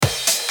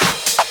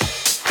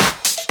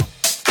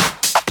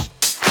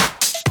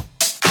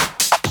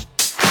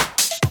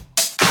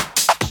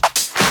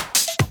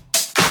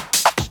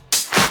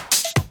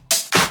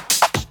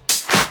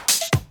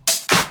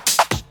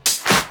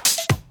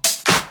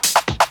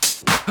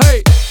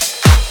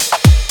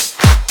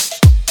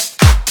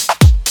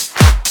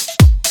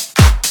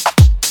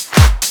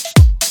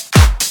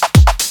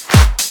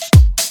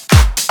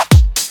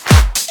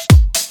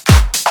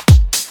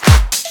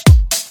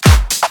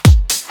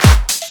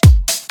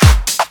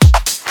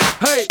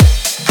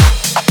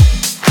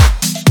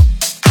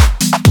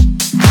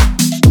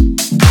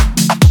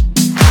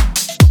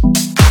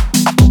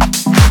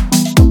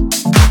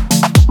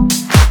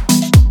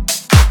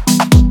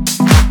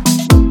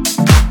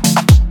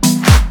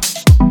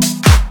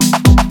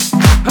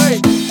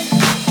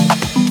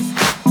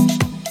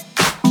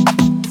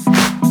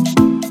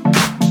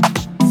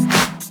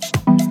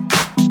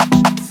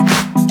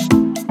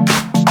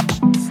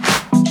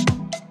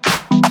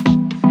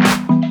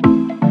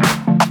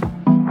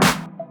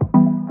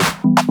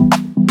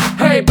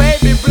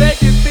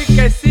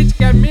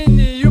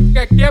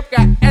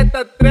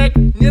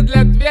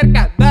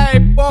проверка, да и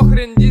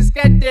похрен,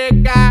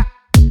 дискотека.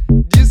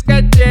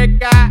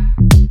 Дискотека,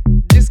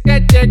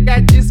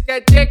 дискотека,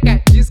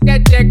 дискотека,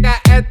 дискотека,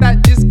 это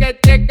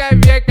дискотека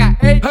века.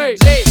 Эй,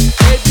 диджей,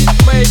 эй,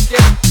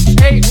 битмейкер,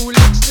 эй,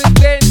 уличный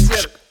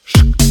денсер,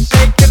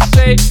 шейкер,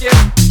 шейкер,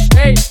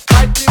 эй,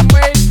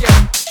 Патимэи кер,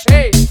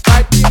 эй,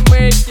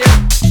 Патимэи кер,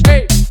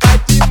 эй,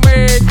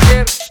 Патимэи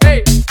кер,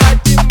 эй,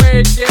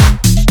 Патимэи кер,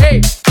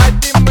 эй,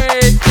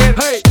 Патимэи кер,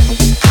 эй,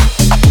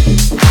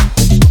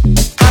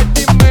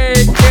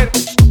 Патимэи кер,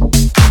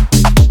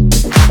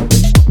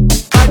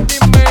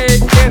 Патимэи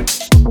кер,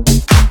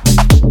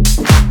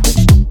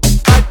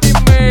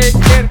 Патимэи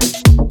кер,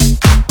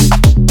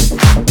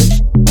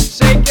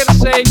 шейкер,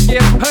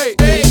 шейкер, эй,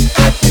 эй,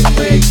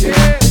 Патимэи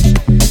кер,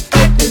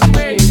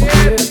 Патимэи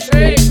кер,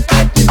 эй,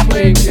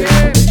 Патимэи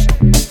кер,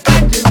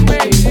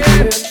 Патимэи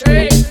кер,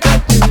 эй,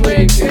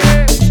 Патимэи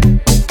кер,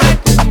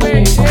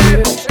 Патимэи кер,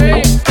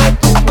 эй,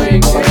 Патимэи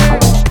кер,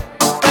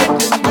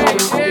 Патимэи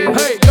кер,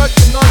 эй,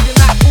 лёгкие ноги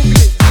на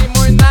угли,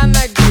 зимой на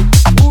ноги,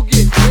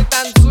 буги, мы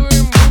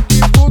танцуем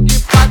буги-буги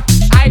под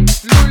ай,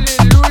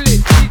 люли-люли,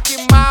 дикий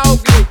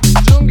Маугли,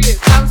 джунгли,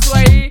 там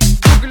свои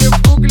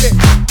гугли-гугли,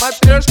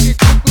 матрешки,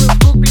 куклы в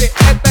кукле,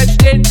 это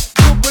день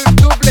дубль в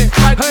дубле,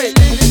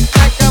 поделились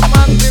на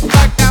команды,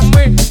 пока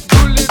мы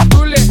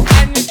дули-дули,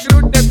 они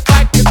крутят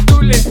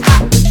паки-тули,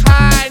 ха-ха,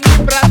 они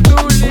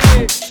продули,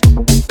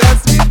 до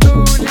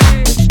свидули,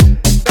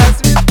 до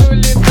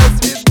свидули, до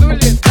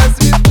свидули, до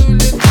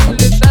свидули,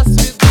 дули, до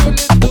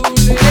свидули,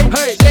 дули.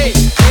 Эй, эй,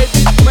 эй,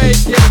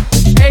 битмейкер,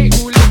 эй,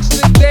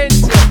 уличный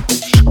денсер,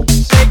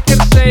 шейкер,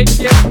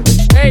 шейкер,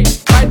 эй,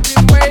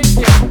 Патимэи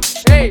кер,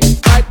 эй,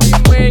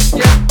 Патимэи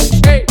кер,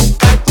 эй,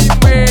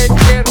 Патимэи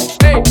кер,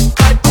 эй,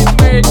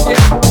 Патимэи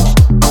кер,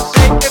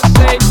 шейкер,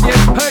 шейкер,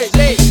 эй,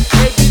 эй,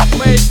 эй,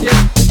 битмейкер,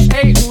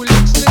 эй,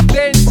 уличный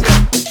денсер,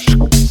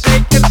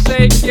 шейкер,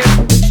 шейкер,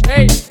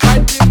 эй, Патимэи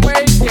кер,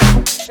 эй,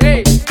 Патимэи кер, эй, Патимэи кер,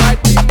 эй,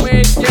 Патимэи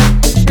кер,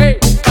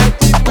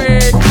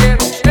 шейкер,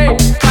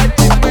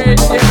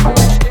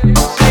 шейкер,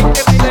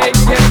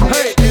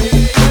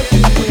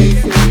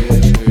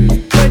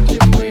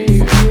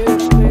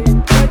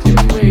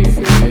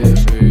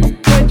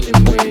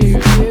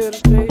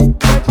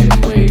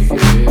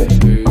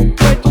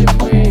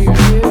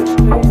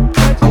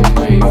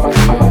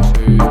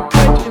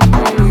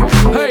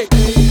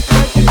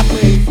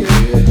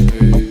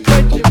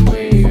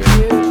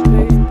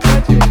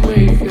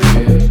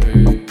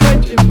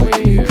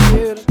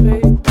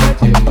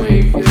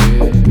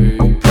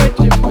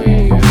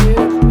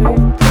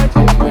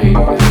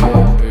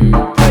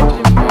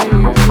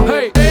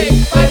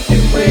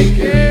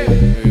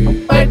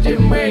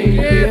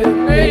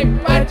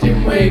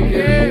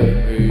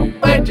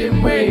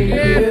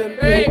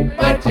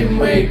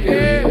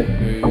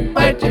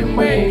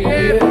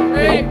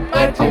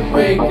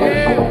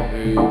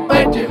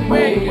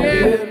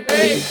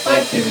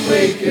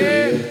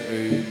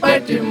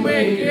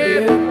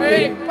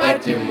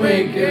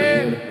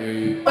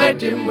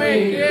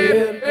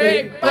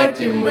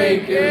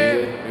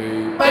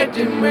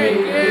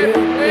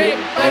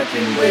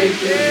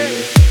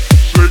 эй,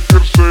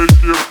 Шейкер,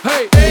 шейкер,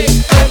 hey, hey,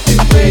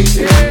 Патимэи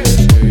кер.